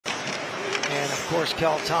course,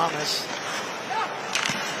 Kel Thomas.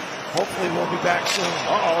 Hopefully we'll be back soon.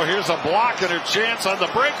 Uh-oh, here's a block and a chance on the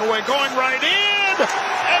breakaway, going right in,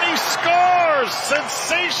 and he scores!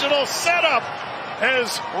 Sensational setup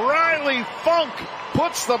as Reilly Funk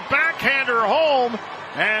puts the backhander home,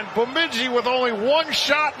 and Bemidji with only one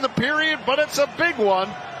shot in the period, but it's a big one,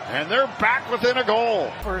 and they're back within a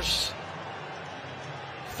goal. First,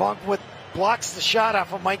 Funk blocks the shot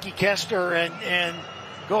off of Mikey Kester and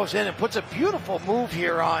goes in and puts a beautiful move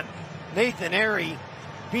here on Nathan Airy.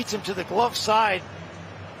 Beats him to the glove side.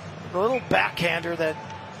 A little backhander that,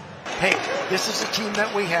 hey, this is a team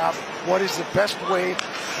that we have. What is the best way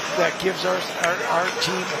that gives our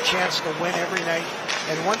team a chance to win every night?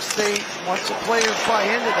 And once the players buy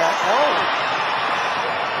into that,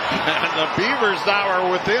 and the Beavers now are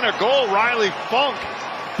within a goal. Reilly Funk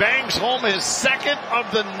bangs home his second of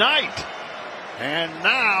the night. And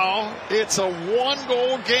now it's a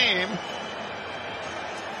one-goal game,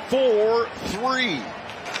 4-3.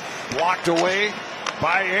 Blocked away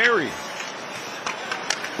by Airy.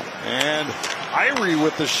 And Airy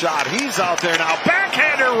with the shot. He's out there now.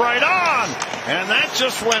 Backhander right on. And that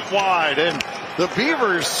just went wide. And the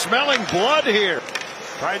Beavers smelling blood here.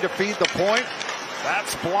 Tried to feed the point.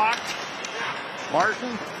 That's blocked.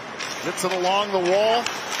 Martin gets it along the wall.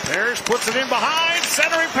 Parrish puts it in behind.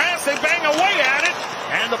 Centering pass. They bang away at it.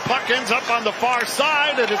 And the puck ends up on the far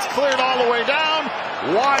side. And it's cleared all the way down.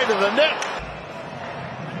 Wide of the net.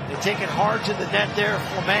 they take it hard to the net there,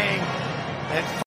 Fleming. And